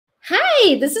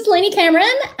Hi, this is Lainey Cameron,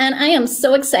 and I am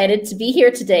so excited to be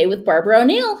here today with Barbara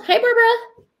O'Neill. Hi,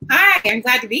 Barbara. Hi, I'm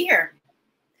glad to be here.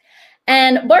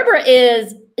 And Barbara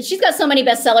she's got so many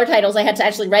bestseller titles, I had to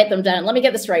actually write them down. Let me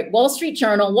get this right. Wall Street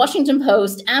Journal, Washington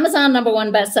Post, Amazon #1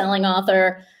 bestselling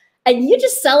author. And you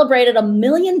just celebrated 1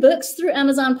 million books through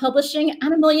Amazon Publishing and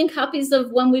 1 million copies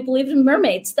of When We Believed in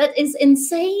Mermaids. That is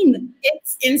insane.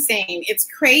 It's insane. It's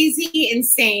crazy,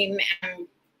 insane, and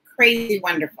crazy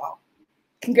wonderful.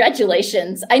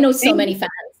 Congratulations. I know so many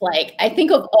fans. Like, I think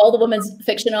of all the women's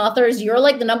fiction authors, you're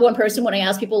like the #1 person when I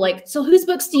ask people, like, so whose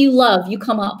books do you love? You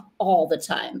come up all the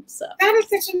time. So that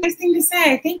is such a nice thing to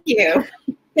say. Thank you.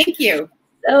 Thank you.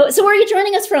 So where are you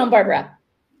joining us from, Barbara?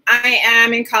 I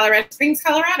am in Colorado Springs,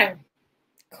 Colorado.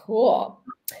 Cool.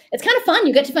 It's kind of fun.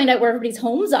 You get to find out where everybody's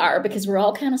homes are because we're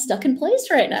all kind of stuck in place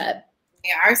right now.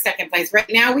 We are stuck in place. Right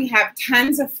now we have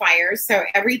tons of fires, so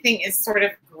everything is sort of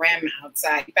grim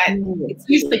outside, but it's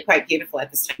usually quite beautiful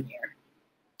at this time of year.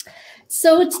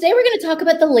 So today we're going to talk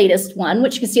about the latest one,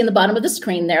 which you can see on the bottom of the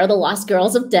screen there, The Lost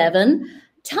Girls of Devon.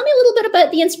 Tell me a little bit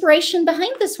about the inspiration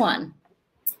behind this one.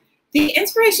 The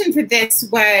inspiration for this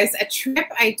was a trip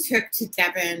I took to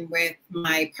Devon with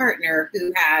my partner,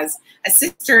 who has a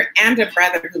sister and a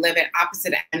brother who live at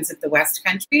opposite ends of the West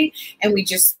Country. And we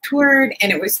just toured,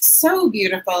 and it was so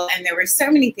beautiful. And there were so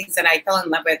many things that I fell in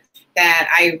love with that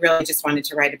I really just wanted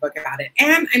to write a book about it.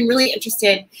 And I'm really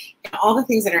interested in all the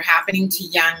things that are happening to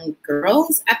young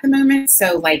girls at the moment.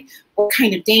 So like what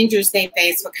kind of dangers they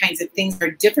face, what kinds of things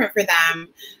are different for them,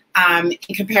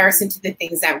 in comparison to the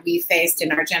things that we faced in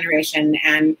our generation,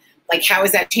 and like, how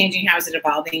is that changing? How is it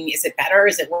evolving? Is it better?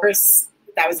 Is it worse?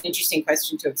 That was an interesting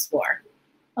question to explore.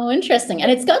 Oh, interesting. And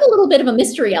it's got a little bit of a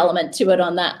mystery element to it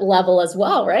on that level as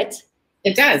well, right?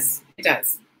 It does. It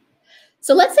does.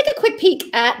 So let's take a quick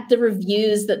peek at the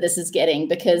reviews that this is getting,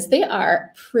 because they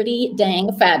are pretty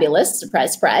dang fabulous.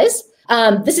 Surprise, surprise.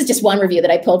 This is just one review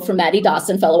that I pulled from Maddie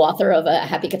Dawson, fellow author of A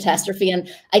Happy Catastrophe. And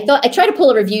I thought I try to pull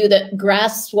a review that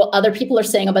grasps what other people are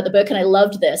saying about the book. And I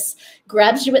loved this.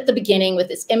 Grabs you at the beginning with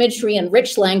its imagery and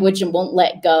rich language and won't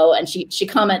let go. And she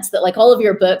comments that, like all of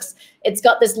your books, it's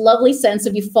got this lovely sense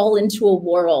of you fall into a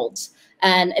world.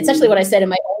 And it's actually what I said in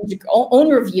my own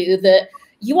review, that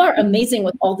you are amazing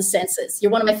with all the senses.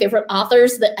 You're one of my favorite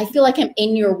authors, that I feel like I'm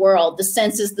in your world. The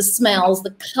senses, the smells,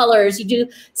 the colors. You do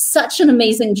such an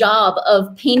amazing job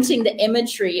of painting the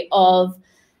imagery of,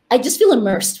 I just feel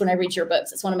immersed when I read your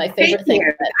books. It's one of my favorite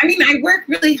things. I mean, I work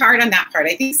really hard on that part.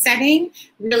 I think setting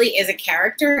really is a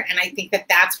character. And I think that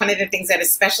that's one of the things that,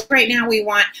 especially right now, we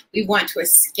want to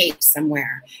escape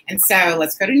somewhere. And so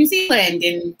let's go to New Zealand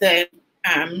in the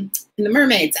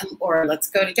Mermaids, or let's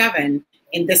go to Devon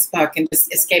in this book and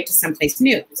just escape to someplace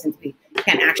new, since we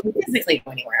can't actually physically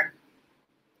go anywhere.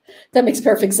 That makes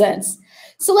perfect sense.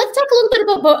 So let's talk a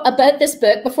little bit about this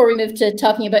book before we move to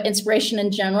talking about inspiration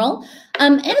in general.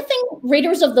 Anything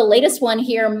readers of the latest one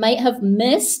here might have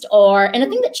missed, or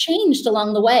anything that changed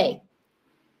along the way?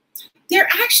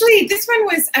 This one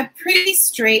was a pretty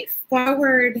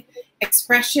straightforward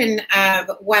expression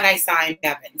of what I saw in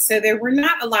Devon. So there were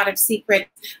not a lot of secrets.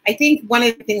 I think one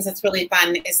of the things that's really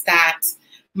fun is that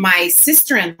my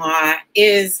sister-in-law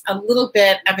is a little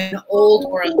bit of an old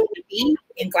world hippie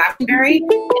in Glastonbury. And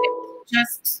it was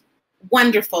just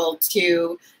wonderful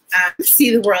to see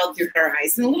the world through her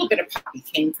eyes. And a little bit of Poppy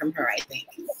came from her, I think.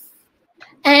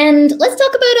 And let's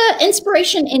talk about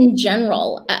inspiration in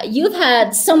general. You've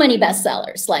had so many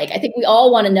bestsellers. Like, I think we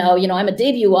all want to know, I'm a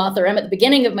debut author. I'm at the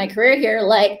beginning of my career here.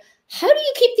 Like, how do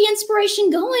you keep the inspiration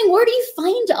going? Where do you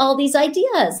find all these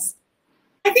ideas?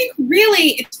 I think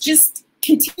really it's just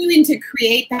continuing to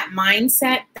create that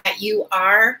mindset that you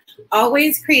are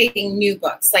always creating new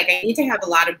books. Like, I need to have a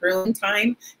lot of brewing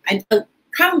time, and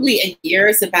probably a year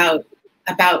is about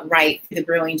right for the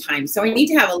brewing time. So I need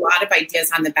to have a lot of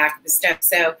ideas on the back of the stove.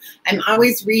 So I'm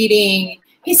always reading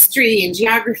history and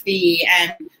geography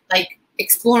and like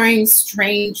exploring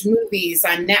strange movies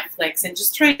on Netflix and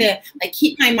just trying to like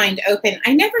keep my mind open.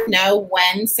 I never know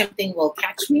when something will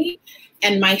catch me.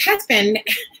 And my husband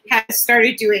has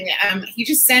started doing, he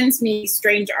just sends me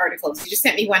strange articles. He just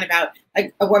sent me one about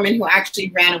a woman who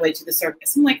actually ran away to the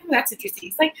circus. I'm like, oh, that's interesting.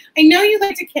 He's like, I know you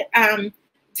like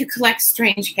to collect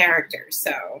strange characters.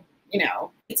 So,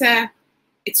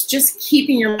 it's just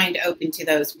keeping your mind open to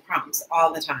those prompts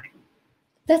all the time.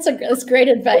 That's great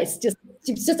advice. Just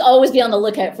always be on the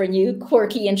lookout for new,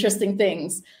 quirky, interesting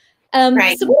things.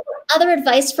 Right. So what other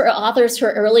advice for authors who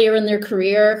are earlier in their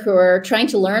career, who are trying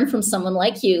to learn from someone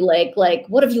like you? Like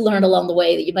what have you learned along the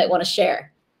way that you might want to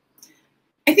share?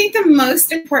 I think the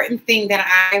most important thing that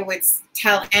I would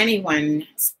tell anyone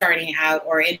starting out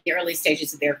or in the early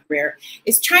stages of their career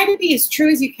is try to be as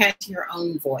true as you can to your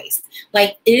own voice.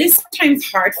 Like, it is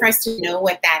sometimes hard for us to know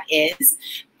what that is,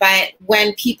 but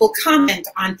when people comment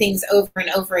on things over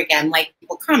and over again, like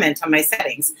people comment on my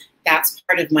settings, that's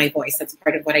part of my voice. That's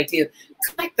part of what I do.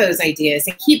 Collect those ideas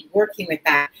and keep working with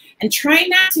that. And try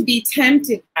not to be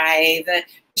tempted by the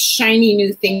shiny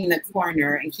new thing in the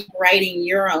corner, and keep writing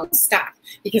your own stuff,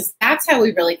 because that's how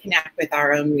we really connect with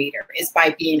our own reader, is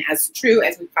by being as true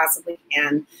as we possibly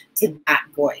can to that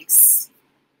voice.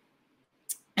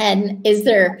 And is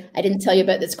there, I didn't tell you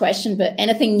about this question, but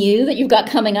anything new that you've got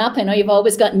coming up? I know you've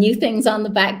always got new things on the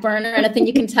back burner. Anything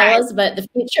you can tell us about the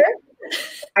future?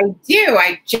 I do.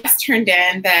 I just turned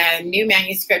in the new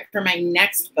manuscript for my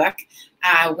next book,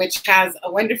 which has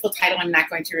a wonderful title I'm not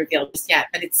going to reveal just yet,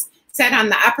 but it's set on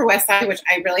the Upper West Side, which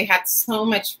I really had so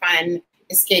much fun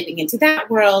escaping into that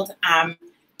world.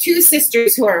 Two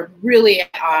sisters who are really at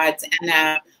odds,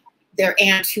 and their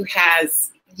aunt who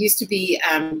used to be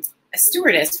a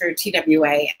stewardess for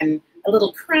TWA, and a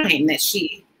little crime that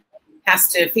she has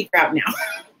to figure out now.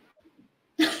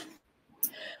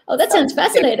 Oh, that sounds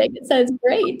fascinating. It sounds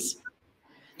great.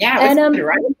 Yeah, and I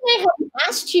haven't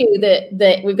asked you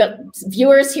that we've got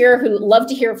viewers here who love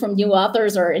to hear from new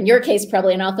authors, or in your case,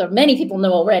 probably an author many people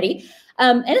know already.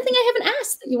 Anything I haven't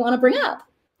asked that you want to bring up?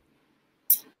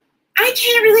 I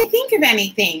can't really think of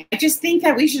anything. I just think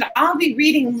that we should all be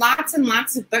reading lots and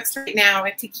lots of books right now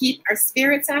to keep our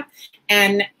spirits up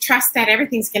and trust that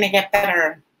everything's going to get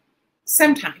better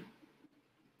sometime.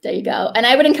 There you go. And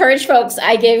I would encourage folks,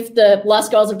 I gave the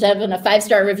Lost Girls of Devon a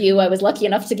 5-star review. I was lucky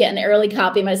enough to get an early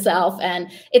copy myself,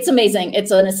 and it's amazing. It's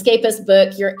an escapist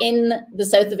book. You're in the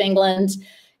south of England.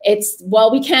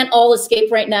 While we can't all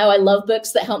escape right now, I love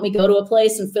books that help me go to a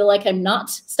place and feel like I'm not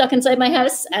stuck inside my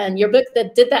house. And your book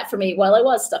that did that for me while I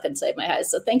was stuck inside my house.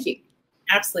 So thank you.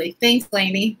 Absolutely. Thanks,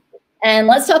 Lainey. And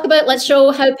let's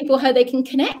show how they can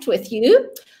connect with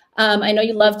you. I know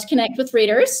you love to connect with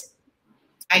readers.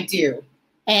 I do.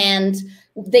 And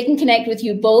they can connect with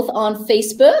you both on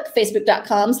Facebook,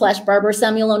 facebook.com/Barbara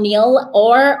Samuel O'Neill,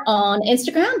 or on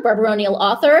Instagram, Barbara O'Neill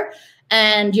Author.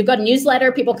 And you've got a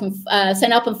newsletter. People can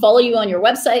sign up and follow you on your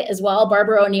website as well,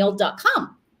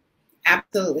 barbara'o'neill.com.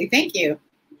 Absolutely. Thank you.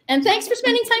 And thanks for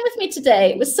spending time with me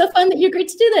today. It was so fun that you agreed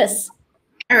to do this.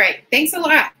 All right. Thanks a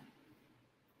lot.